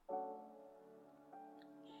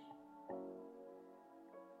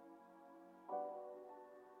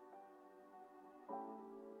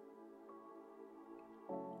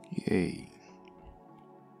Yay.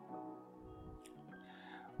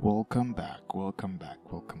 Welcome back, welcome back,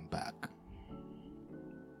 welcome back.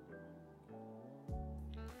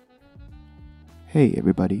 Hey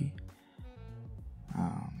everybody.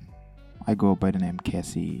 I go by the name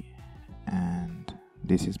Cassie and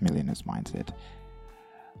this is Millionaire's Mindset.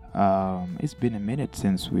 It's been a minute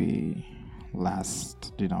since we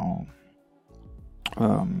last,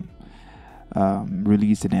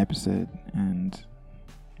 released an episode, and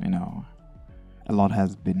a lot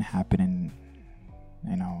has been happening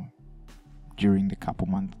during the couple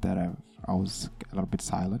months that I was a little bit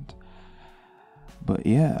silent. But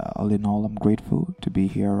yeah, all in all, I'm grateful to be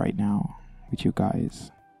here right now with you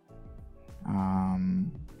guys.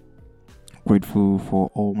 Grateful for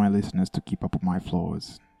all my listeners to keep up with my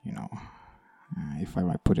flaws, if I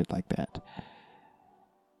might put it like that.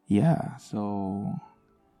 Yeah, so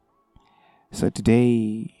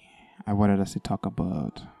today I wanted us to talk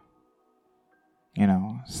about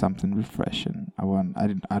something refreshing.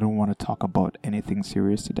 I don't want to talk about anything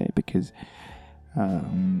serious today because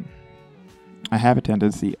I have a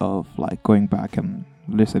tendency of going back and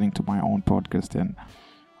listening to my own podcast and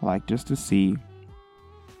just to see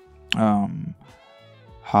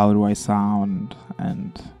how do I sound,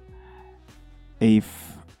 and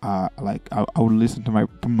if I would listen to my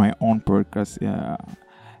own podcast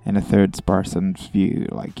in a third person's view,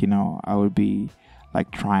 I would be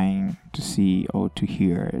trying to see or to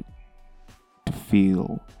hear, to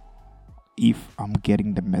feel if I'm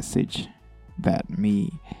getting the message that I'm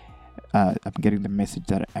getting the message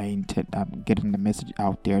that I'm getting the message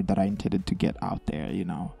out there that I intended to get out there,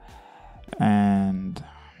 And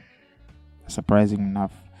surprising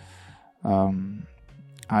enough,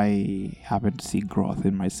 I happen to see growth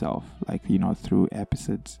in myself, through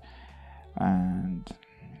episodes. And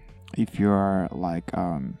if you're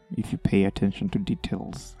if you pay attention to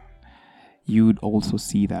details, you would also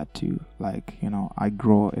see that too. I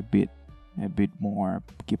grow a bit more,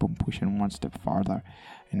 keep on pushing one step farther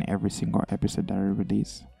in every single episode that I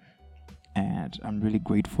release, and I'm really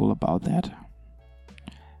grateful about that.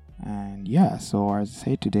 And yeah, so as I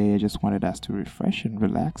say, today I just wanted us to refresh and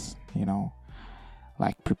relax,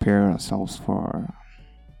 prepare ourselves for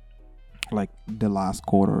the last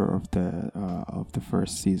quarter of the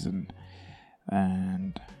first season.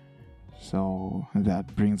 And so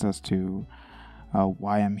that brings us to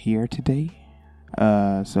why I'm here today.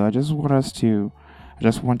 So I just want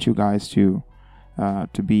you guys to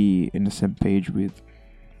be in the same page with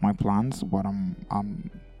my plans. What am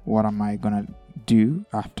I gonna do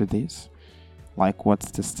after this?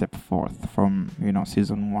 What's the step forth from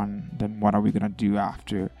season 1? Then what are we gonna do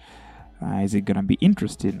after? Is it gonna be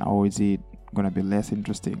interesting, or is it gonna be less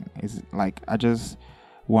interesting? I just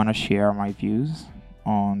want to share my views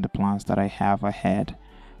on the plans that I have ahead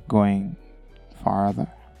going farther.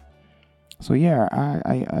 So yeah,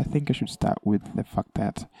 I think I should start with the fact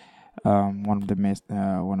that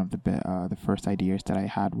the first ideas that I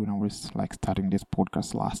had when I was starting this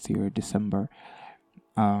podcast last year, December.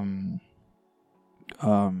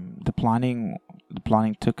 The planning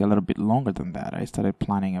took a little bit longer than that. I started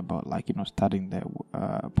planning about starting the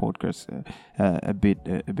podcast a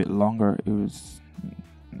bit longer. It was,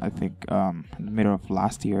 I think, in the middle of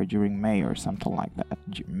last year, during May or something like that.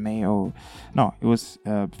 It was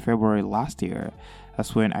February last year.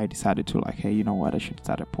 That's when I decided to hey, you know what, I should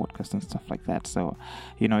start a podcast and stuff like that. So,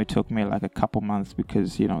 it took me a couple months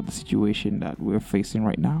because, the situation that we're facing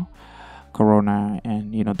right now, Corona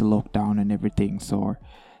and, the lockdown and everything. So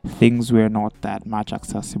things were not that much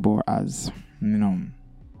accessible as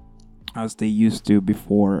they used to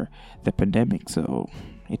before the pandemic. So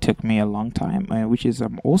it took me a long time, which is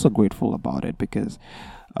I'm also grateful about it because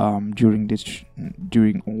during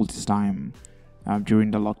all this time,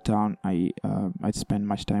 during the lockdown, I spent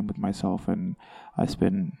much time with myself, and I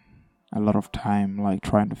spent a lot of time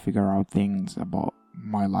trying to figure out things about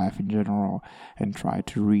my life in general and try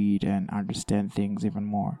to read and understand things even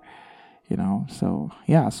more. So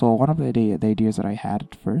yeah, so one of the ideas that I had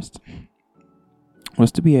at first was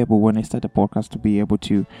to be able, when I start a podcast, to be able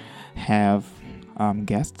to have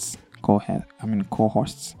guests,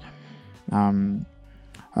 co-hosts,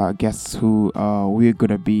 guests who we're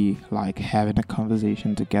gonna be having a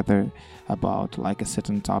conversation together about a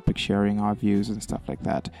certain topic, sharing our views and stuff like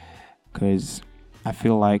that. Because I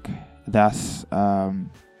feel that's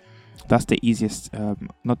that's the easiest,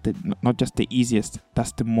 not just the easiest,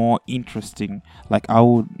 that's the more interesting. Like I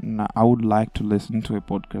would like to listen to a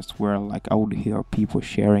podcast where like I would hear people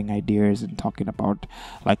sharing ideas and talking about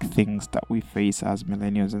like things that we face as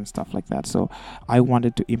millennials and stuff like that. So I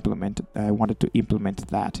wanted to implement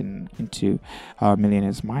that into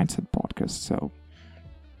Millennials Mindset podcast. So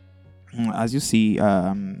as you see,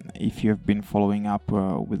 if you've been following up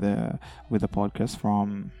with the podcast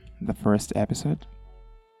from the first episode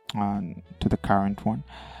to the current one,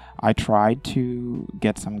 I tried to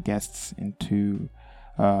get some guests into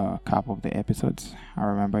a couple of the episodes. I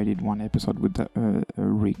remember I did one episode with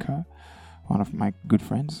Rika, one of my good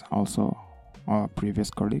friends, also a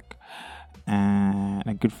previous colleague, and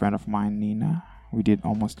a good friend of mine, Nina. We did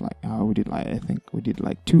I think we did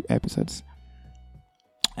like 2 episodes,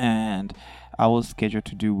 and I was scheduled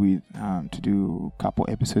to do a couple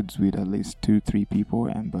episodes with at least 2-3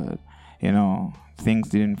 people, but things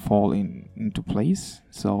didn't fall into place,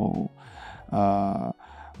 so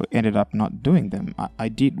we ended up not doing them. I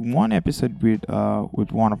did one episode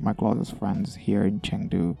with one of my closest friends here in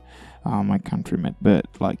Chengdu, my countrymen, but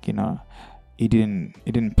it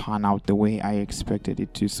didn't pan out the way I expected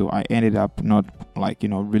it to, so I ended up not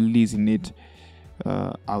releasing it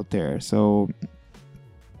out there. So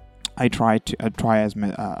I try as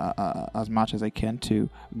much as I can to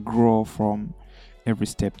grow from every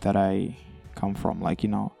step that I come from. Like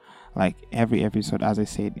every episode, as I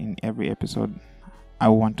said, in every episode, I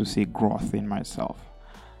want to see growth in myself.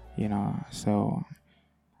 So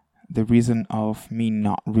the reason of me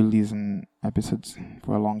not releasing episodes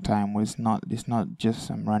for a long time it's not just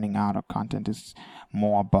I'm running out of content. It's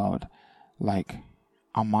more about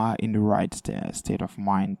am I in the right state of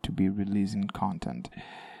mind to be releasing content?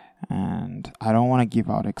 And I don't want to give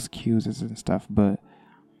out excuses and stuff, but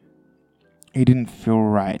it didn't feel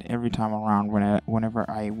right every time around whenever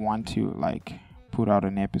I want to put out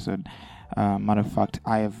an episode. Matter of fact,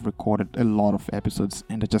 I have recorded a lot of episodes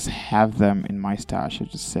and I just have them in my stash. I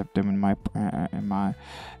just save them in my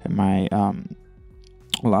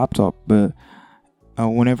laptop. But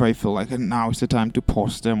whenever I feel like now it's the time to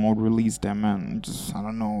post them or release them, and I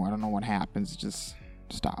don't know what happens. It just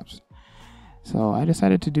stops. So I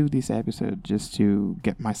decided to do this episode just to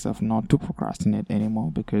get myself not to procrastinate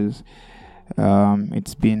anymore, because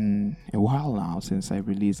it's been a while now since I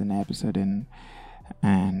released an episode, and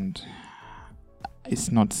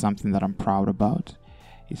it's not something that I'm proud about.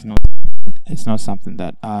 It's not something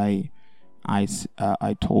that I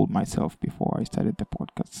told myself before I started the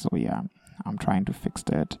podcast. So yeah, I'm trying to fix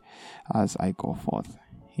that as I go forth.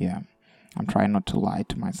 Yeah, I'm trying not to lie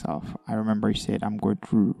to myself. I remember I said I'm going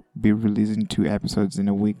to be releasing 2 episodes in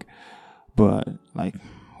a week, but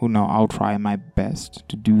who knows? I'll try my best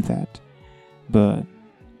to do that, but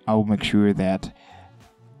I'll make sure that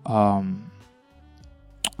I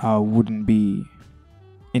wouldn't be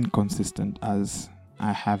inconsistent as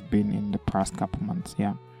I have been in the past couple months.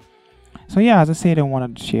 Yeah. So yeah, as I said, I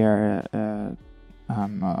wanted to share.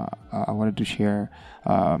 I wanted to share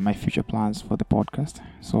my future plans for the podcast.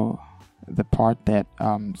 So the part that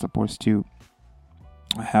I'm supposed to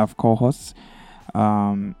have co-hosts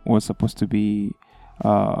was supposed to be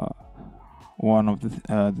one of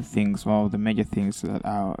the things, well, the major things that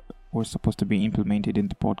were supposed to be implemented in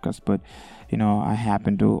the podcast. But I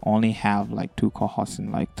happen to only have 2 co-hosts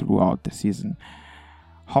throughout the season.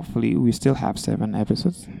 Hopefully we still have 7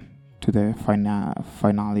 episodes to the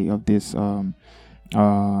finale of this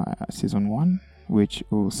season 1, which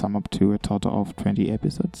will sum up to a total of 20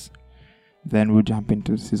 episodes. Then we'll jump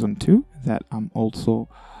into season 2 that I'm also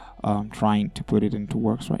trying to put it into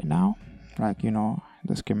works right now.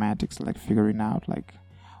 The schematics, figuring out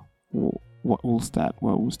what will start,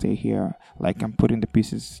 what will stay here. I'm putting the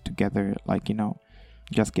pieces together,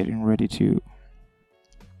 just getting ready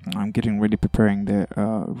preparing the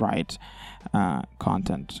right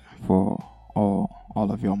content for all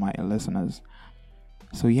of you, my listeners.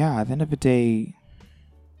 So yeah, at the end of the day,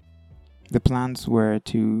 the plans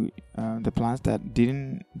that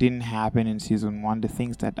didn't happen in season 1, the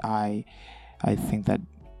things that I think that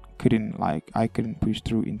I couldn't push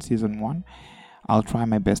through in season 1, I'll try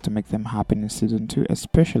my best to make them happen in season 2,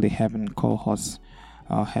 especially having co-hosts,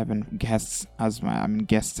 having guest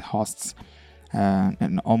hosts,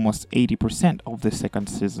 and almost 80% of the second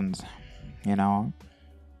seasons, and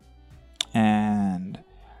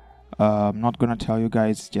I'm not gonna tell you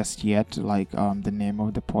guys just yet the name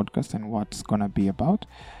of the podcast and what's gonna be about,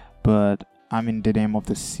 but the name of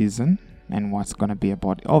the season and what's gonna be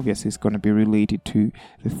about. Obviously, it's gonna be related to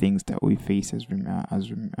the things that we face as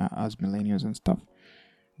millennials and stuff.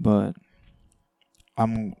 But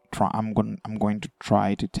I'm going to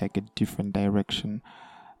try to take a different direction,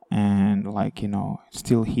 and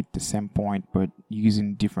still hit the same point but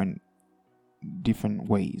using different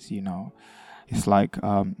ways. It's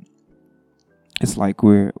like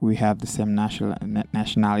we have the same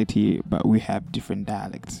nationality, but we have different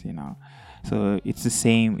dialects. So it's the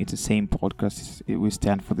same podcast. We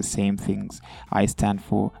stand for the same things. I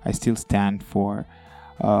still stand for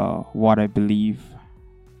what I believe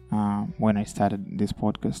when I started this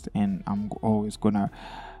podcast, and I'm always gonna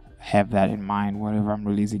have that in mind whenever I'm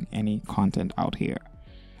releasing any content out here.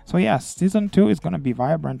 So yes, season 2 is gonna be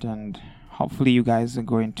vibrant, and hopefully you guys are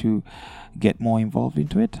going to get more involved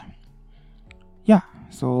into it. Yeah,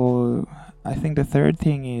 so I think the third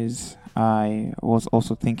thing is I was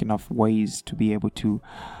also thinking of ways to be able to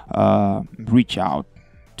reach out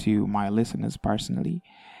to my listeners personally.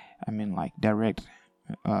 I mean, like direct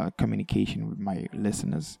communication with my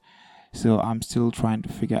listeners. So I'm still trying to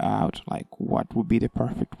figure out like what would be the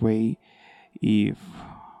perfect way if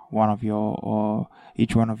one of you or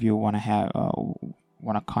each one of you want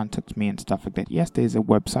to contact me and stuff like that. Yes, there's a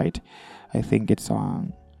website. I think it's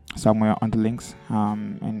on somewhere on the links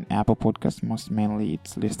in Apple Podcast. Most mainly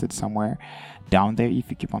it's listed somewhere down there.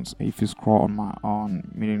 If you scroll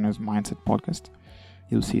on Millionaires Mindset Podcast,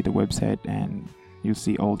 you'll see the website and you'll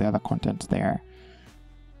see all the other contents there.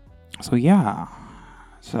 So yeah,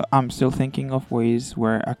 so I'm still thinking of ways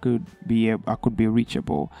where I could be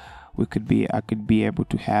reachable. I could be able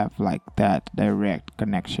to have like that direct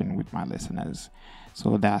connection with my listeners.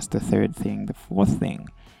 So that's the third thing. The fourth thing,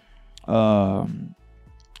 I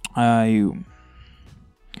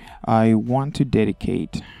want to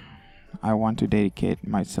dedicate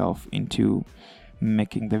myself into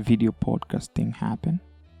making the video podcasting happen.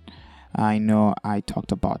 I know I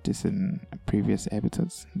talked about this in previous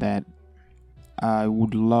episodes that I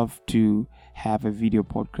would love to have a video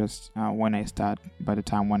podcast by the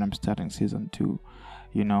time when I'm starting season 2,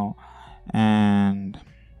 and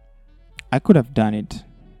I could have done it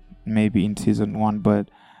maybe in season 1,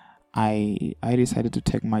 but I decided to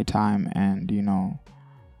take my time and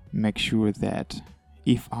make sure that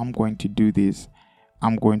if I'm going to do this,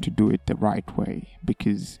 I'm going to do it the right way,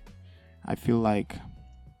 because I feel like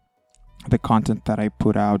the content that I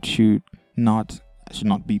put out should not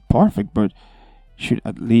be perfect, but should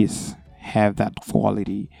at least have that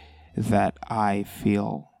quality that I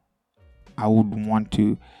feel I would want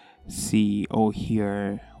to see or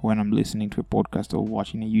hear when I'm listening to a podcast or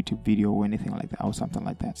watching a YouTube video or anything like that or something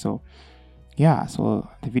like that. So yeah, so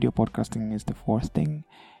the video podcasting is the fourth thing.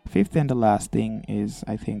 Fifth and the last thing is,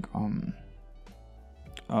 I think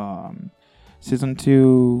season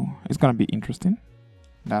 2 is gonna be interesting.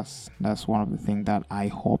 That's one of the things that I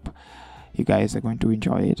hope you guys are going to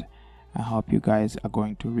enjoy it. I hope you guys are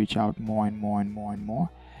going to reach out more and more and more and more.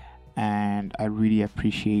 And I really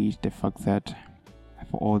appreciate the fact that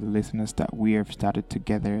for all the listeners that we have started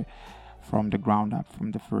together from the ground up,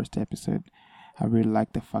 from the first episode, I really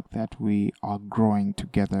like the fact that we are growing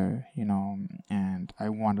together, and I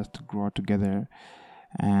want us to grow together.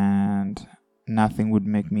 And nothing would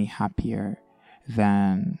make me happier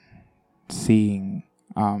than seeing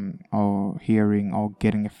or hearing or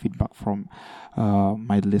getting a feedback from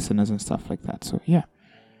my listeners and stuff like that. So yeah,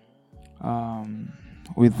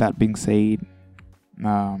 with that being said,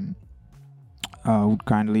 I would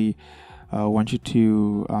kindly want you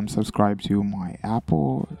to subscribe to my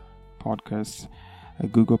Apple Podcasts,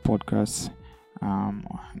 Google Podcasts,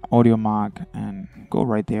 Audiomack, and go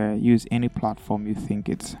right there. Use any platform you think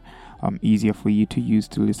it's easier for you to use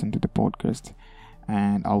to listen to the podcast,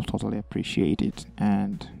 and I'll totally appreciate it.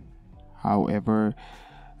 And however,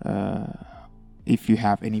 if you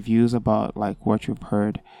have any views about like what you've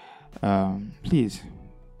heard, please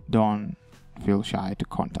don't feel shy to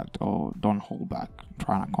contact, or don't hold back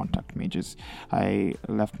trying to contact me. I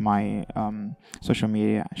left my social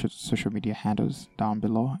media handles down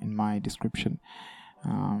below in my description.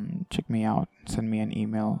 Check me out, send me an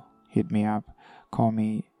email, hit me up, call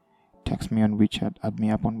me, text me on WeChat, add me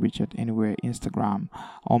up on WeChat, anywhere, Instagram.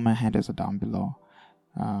 All my handles are down below.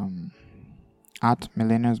 At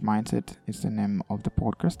Millennials Mindset is the name of the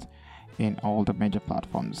podcast in all the major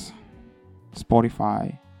platforms: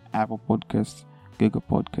 Spotify, Apple Podcasts, Google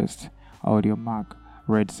Podcasts, Audiomack,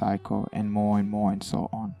 Red Cycle, and more and so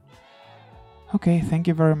on. Okay, thank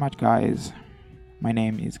you very much, guys. My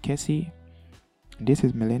name is Casey. This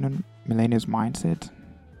is Millennials Mindset.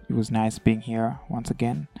 It was nice being here once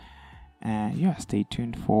again. And yeah, stay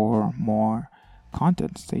tuned for more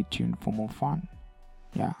content. Stay tuned for more fun.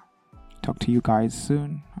 Yeah. Talk to you guys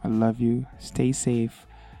soon. I love you. Stay safe.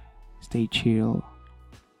 Stay chill.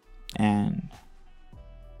 And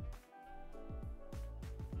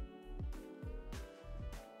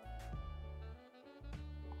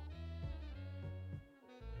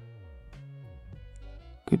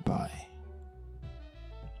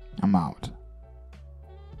I'm out.